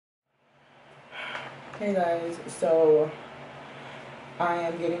Hey guys, so I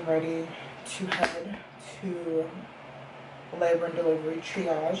am getting ready to head to labor and delivery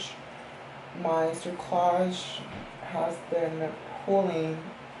triage. My Cerclage has been pulling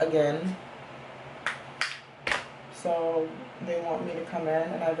again, so they want me to come in,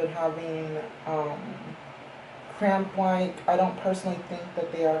 and I've been having cramp-like. I don't personally think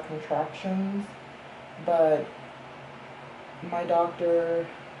that they are contractions, but my doctor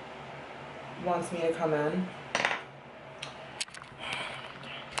wants me to come in.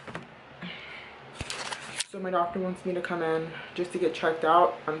 So my doctor wants me to come in just to get checked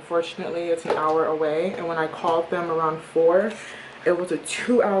out. Unfortunately, it's an hour away, and when I called them around 4, it was a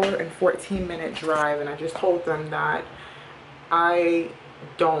 2-hour and 14-minute drive, and I just told them that I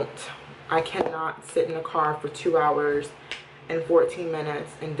cannot sit in a car for 2 hours and 14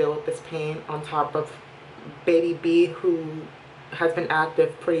 minutes and deal with this pain on top of baby B, who has been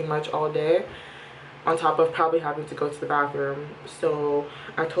active pretty much all day, on top of probably having to go to the bathroom. So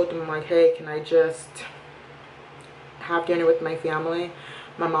I told them, like, hey, can I just have dinner with my family?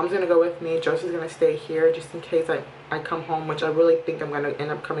 My mom's gonna go with me. Joseph's gonna stay here just in case I come home, which I really think I'm gonna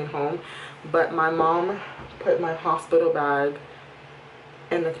end up coming home. But my mom put my hospital bag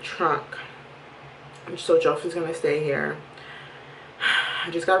in the trunk, so Joseph's gonna stay here. I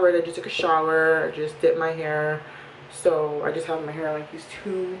just got ready. I just took a shower. I just did my hair. So I just have my hair like these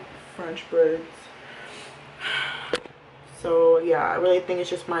 2 French braids. So yeah, I really think it's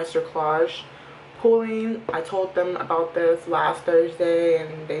just my Cerclage pulling. I told them about this last Thursday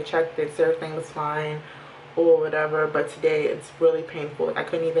and they checked it, so everything was fine or whatever, but today it's really painful. Like, I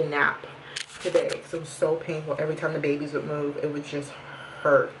couldn't even nap today because it was so painful. Every time the babies would move, it would just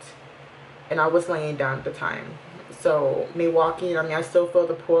hurt, and I was laying down at the time. So me walking, I mean, I still feel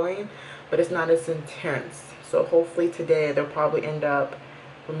the pulling, but it's not as intense. So hopefully today they'll probably end up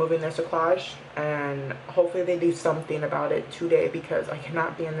removing their Cerclage, and hopefully they do something about it today, because I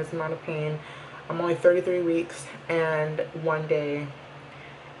cannot be in this amount of pain. I'm only 33 weeks and 1 day,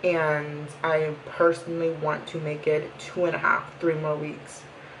 and I personally want to make it 2.5, 3 more weeks.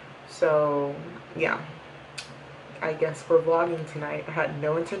 So yeah, I guess we're vlogging tonight. I had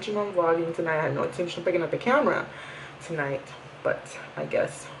no intention on vlogging tonight. I had no intention of picking up the camera tonight, but I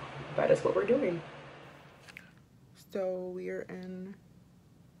guess that is what we're doing. So we are in,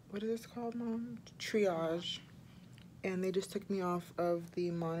 what is this called, Mom? Triage. And they just took me off of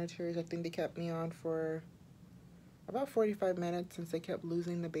the monitors. I think they kept me on for about 45 minutes since they kept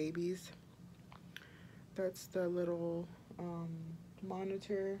losing the babies. That's the little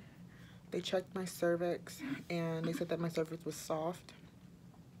monitor. They checked my cervix and they said that my cervix was soft,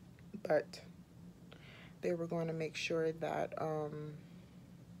 but they were going to make sure that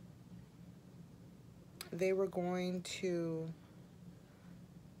they were going to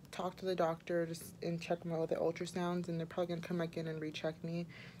talk to the doctor and check them out with the ultrasounds, and they're probably going to come back in and recheck me.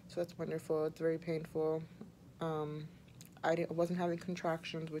 So that's wonderful. It's very painful. I wasn't having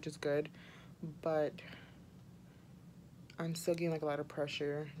contractions, which is good, but I'm still getting like a lot of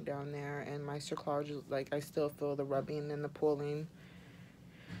pressure down there, and my Cerclage is like, I still feel the rubbing and the pulling.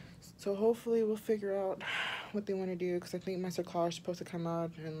 So hopefully we'll figure out what they want to do, because I think my Cerclage is supposed to come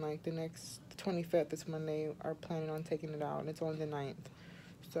out in like the 25th is when they are planning on taking it out, and it's only the 9th.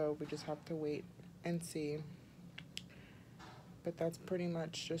 So we just have to wait and see. But that's pretty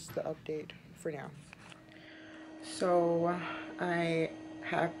much just the update for now. So I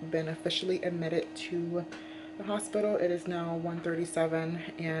have been officially admitted to the hospital. It is now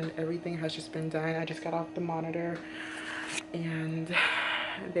 1:37 and everything has just been done. I just got off the monitor and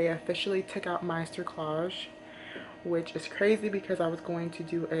they officially took out my Cerclage, which is crazy because I was going to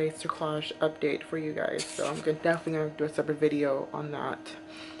do a Cerclage update for you guys. So I'm definitely going to do a separate video on that.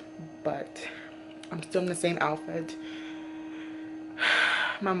 But I'm still in the same outfit.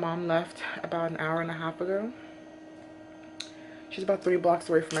 My mom left about an hour and a half ago. She's about 3 blocks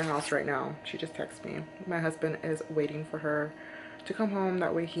away from my house right now. She just texted me. My husband is waiting for her to come home.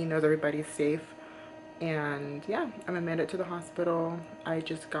 That way he knows everybody's safe. And yeah, I'm admitted to the hospital. I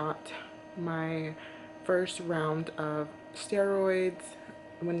just got my first round of steroids.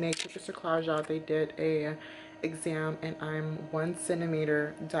 When they took the Cerclage out, they did a exam and I'm 1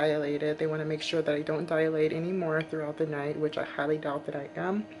 centimeter dilated. They want to make sure that I don't dilate anymore throughout the night, which I highly doubt that I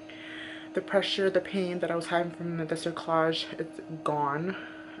am. The pressure, the pain that I was having from the Cerclage, it's gone.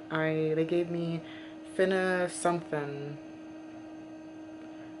 They gave me Finna something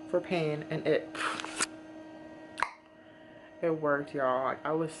for pain, and it worked, y'all. Like,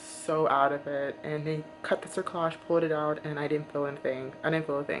 I was so out of it, and they cut the Cerclage, pulled it out, and I didn't feel anything. I didn't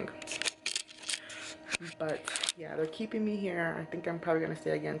feel a thing. But yeah, they're keeping me here. I think I'm probably gonna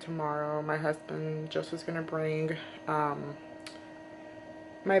stay again tomorrow. My husband Joseph's gonna bring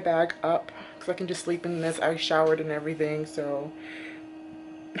my bag up because I can just sleep in this. I showered and everything, so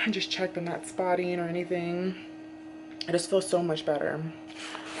I just checked I'm not spotting or anything. I just feel so much better.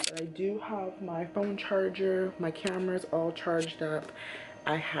 But I do have my phone charger, my camera's all charged up.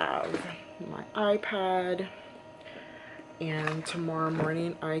 I have my iPad, and tomorrow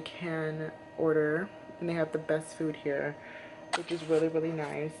morning I can order, and they have the best food here, which is really, really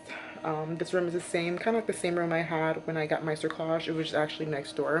nice. This room is the same, kind of like the same room I had when I got my Cerclage. It was actually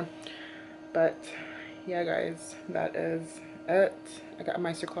next door. But yeah, guys, that is it. I got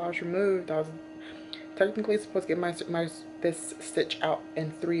my Cerclage removed. I was technically supposed to get this stitch out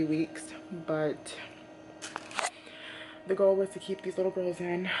in 3 weeks, but the goal was to keep these little girls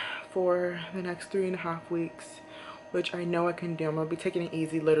in for the next 3.5 weeks, which I know I can do. I'm gonna be taking it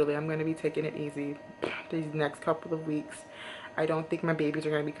easy. Literally, I'm gonna be taking it easy these next couple of weeks. I don't think my babies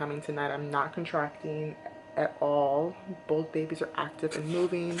are gonna be coming tonight. I'm not contracting at all. Both babies are active and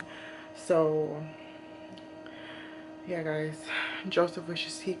moving. So yeah, guys, Joseph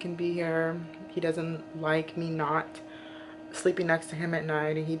wishes he can be here. He doesn't like me not sleeping next to him at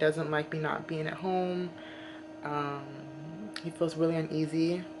night, and he doesn't like me not being at home. He feels really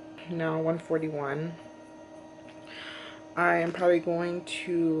uneasy. Now 1:41. I am probably going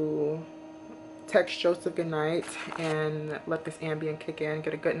to text Joseph goodnight and let this Ambien kick in,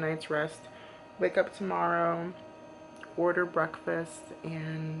 get a good night's rest, wake up tomorrow, order breakfast,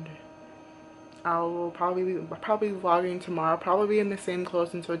 and I'll probably be vlogging tomorrow, probably in the same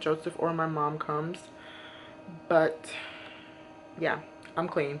clothes until Joseph or my mom comes. But yeah, I'm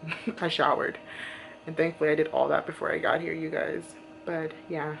clean. I showered, and thankfully I did all that before I got here, you guys. But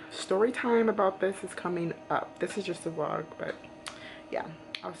yeah, story time about this is coming up. This is just a vlog, but yeah,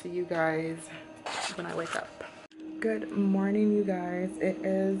 I'll see you guys when I wake up. Good morning, you guys. It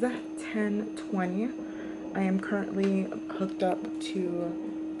is 10:20. I am currently hooked up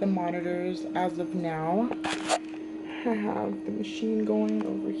to the monitors as of now. I have the machine going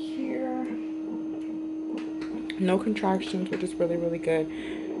over here. No contractions, which is really, really good.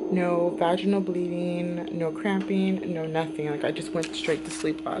 No vaginal bleeding, no cramping, no nothing. Like, I just went straight to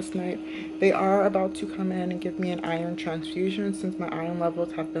sleep last night. They are about to come in and give me an iron transfusion since my iron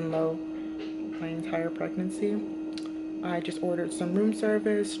levels have been low my entire pregnancy. I just ordered some room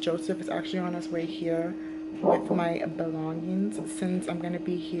service. Joseph is actually on his way here with my belongings. Since I'm going to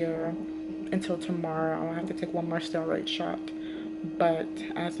be here until tomorrow, I'll have to take one more steroid shot. But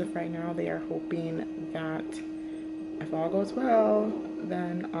as of right now, they are hoping that if all goes well,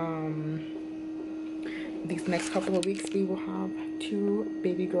 then these next couple of weeks we will have 2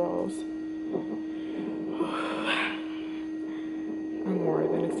 baby girls. I'm more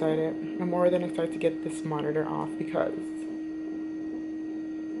than excited. I'm more than excited to get this monitor off because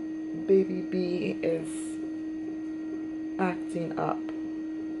baby B is acting up.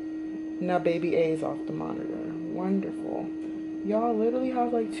 Now baby A is off the monitor. Wonderful. Y'all literally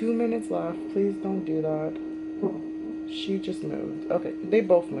have like 2 minutes left. Please don't do that. She just moved. Okay, they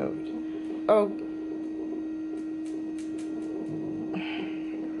both moved. Oh.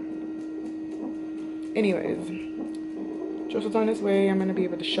 Anyways, Joseph's on his way. I'm gonna be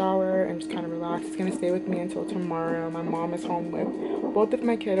able to shower and just kind of relax. He's gonna stay with me until tomorrow. My mom is home with both of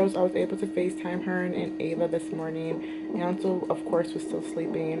my kiddos. I was able to FaceTime her and Ava this morning. Ansel, of course, was still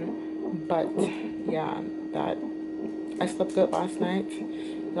sleeping. But yeah, I slept good last night.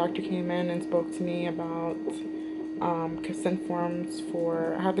 The doctor came in and spoke to me about consent forms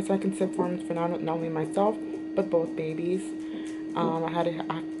for, I have to sign consent forms for not only myself but both babies.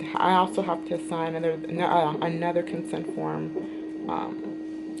 I also have to sign another consent form.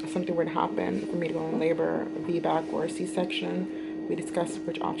 If something were to happen for me to go in labor, VBAC, or C-section. We discussed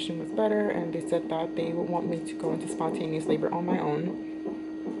which option was better, and they said that they would want me to go into spontaneous labor on my own.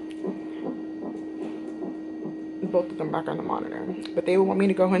 Both of them back on the monitor, but they would want me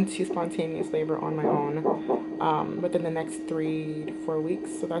to go into spontaneous labor on my own within the next 3 to 4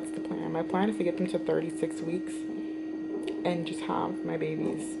 weeks. So that's the plan. My plan is to get them to 36 weeks and just have my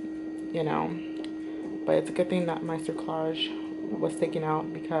babies, you know. But it's a good thing that my Cerclage was taken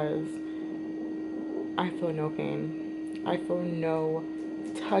out because I feel no pain. I feel no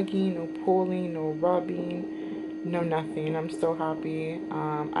tugging, no pulling, no rubbing, no nothing. I'm so happy.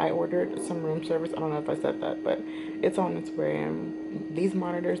 I ordered some room service. I don't know if I said that, but it's on its way. And these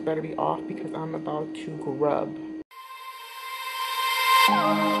monitors better be off because I'm about to grub.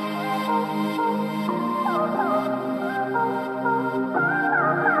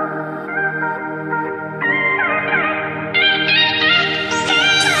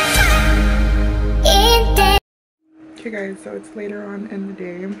 Okay guys, so it's later on in the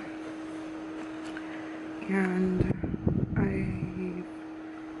day and I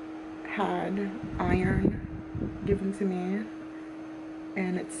had iron given to me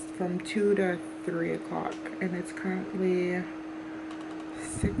and it's from 2 to 3 o'clock and it's currently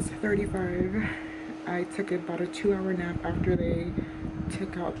 6:35. I took about a 2-hour nap after they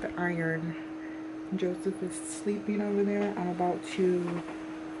took out the iron. Joseph is sleeping over there. I'm about to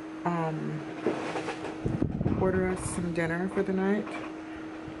order us some dinner for the night,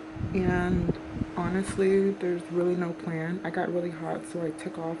 and honestly there's really no plan. I got really hot so I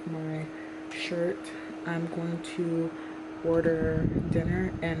took off my shirt. I'm going to order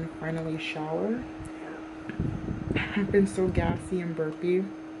dinner and finally shower. I've been so gassy and burpy,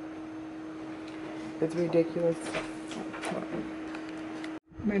 it's ridiculous.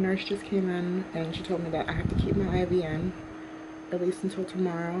 My nurse just came in and she told me that I have to keep my IV in at least until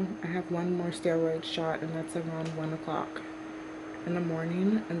tomorrow. I have one more steroid shot and that's around 1 o'clock in the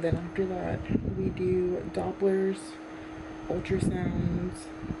morning, and then after that we do Dopplers, ultrasounds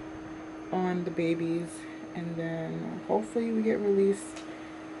on the babies, and then hopefully we get released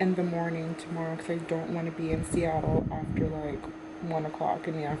in the morning tomorrow because I don't want to be in Seattle after like 1 o'clock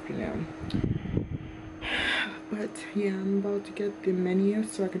in the afternoon. But yeah, I'm about to get the menu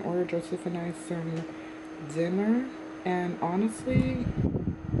so I can order Joseph and I some dinner. And honestly,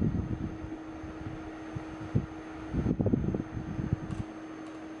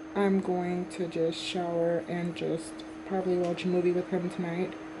 I'm going to just shower and just probably watch a movie with him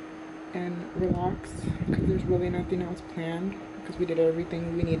tonight and relax because there's really nothing else planned because we did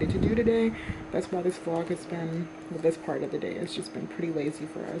everything we needed to do today. That's why this vlog has been, well, this part of the day has just been pretty lazy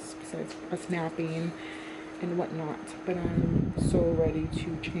for us besides us napping and whatnot. But I'm so ready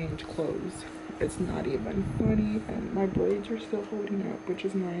to change clothes. It's not even funny, and my braids are still holding up, which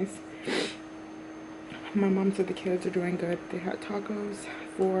is nice. My mom said the kids are doing good. They had tacos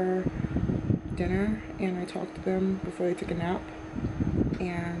for dinner and I talked to them before they took a nap,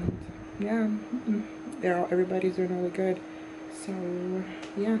 and yeah, everybody's doing really good. So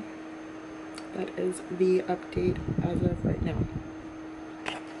yeah, that is the update as of right now.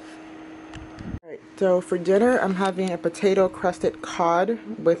 Alright, so for dinner I'm having a potato crusted cod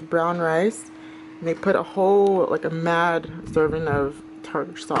with brown rice, and they put a whole, like a mad serving of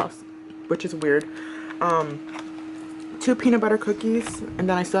tartar sauce, which is weird. 2 peanut butter cookies, and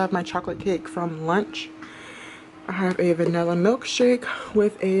then I still have my chocolate cake from lunch. I have a vanilla milkshake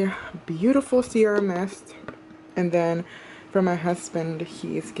with a beautiful Sierra Mist, and then for my husband,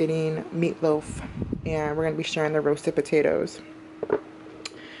 he's getting meatloaf, and we're gonna be sharing the roasted potatoes.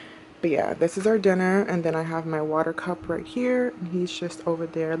 But yeah, this is our dinner, and then I have my water cup right here, and he's just over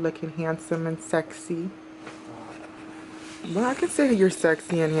there looking handsome and sexy. Well, I can say you're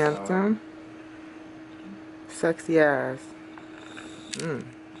sexy and handsome. Sexy ass.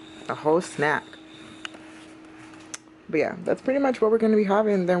 A whole snack. But yeah, that's pretty much what we're going to be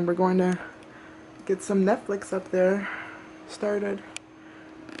having. Then we're going to get some Netflix up there started.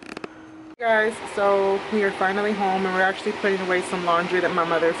 Guys, so we are finally home and we're actually putting away some laundry that my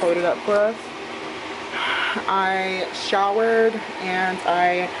mother folded up for us. I showered and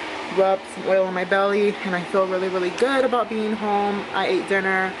I rubbed some oil on my belly and I feel really, really good about being home. I ate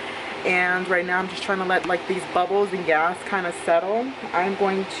dinner. And right now I'm just trying to let like these bubbles and gas kind of settle. I'm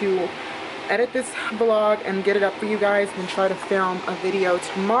going to edit this vlog and get it up for you guys and try to film a video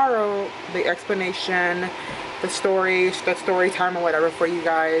tomorrow, the explanation, the story time or whatever for you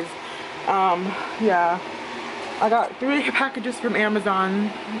guys. Yeah, I got 3 packages from Amazon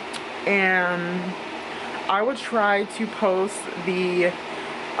and I will try to post the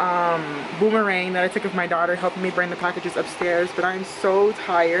boomerang that I took of my daughter helping me bring the packages upstairs, but I'm so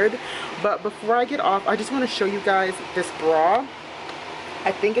tired. But before I get off, I just want to show you guys this bra.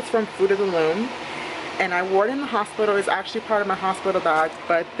 I think it's from Fruit of the Loom and I wore it in the hospital. It's actually part of my hospital bag,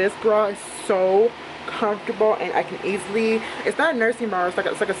 but this bra is so comfortable and I can easily, it's not a nursing bra, it's like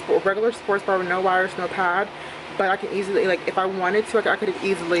a regular sports bra with no wires, no pad, but I can easily, like if I wanted to, I could have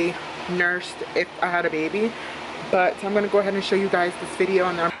easily nursed if I had a baby. But I'm going to go ahead and show you guys this video.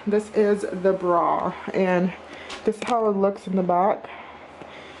 And then this is the bra and this is how it looks in the back.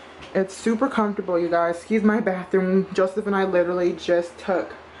 It's super comfortable, you guys. Excuse my bathroom. Joseph and I literally just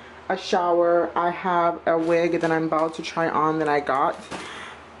took a shower. I have a wig that I'm about to try on that I got.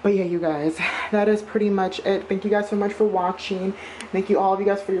 But yeah, you guys, that is pretty much it. Thank you guys so much for watching. Thank you all of you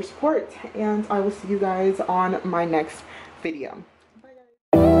guys for your support, and I will see you guys on my next video. Bye guys.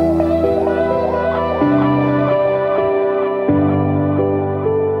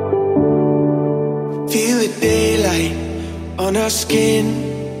 Feel the daylight on our skin.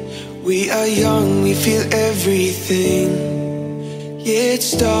 We are young, we feel everything. Yeah, it's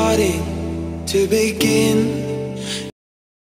starting to begin.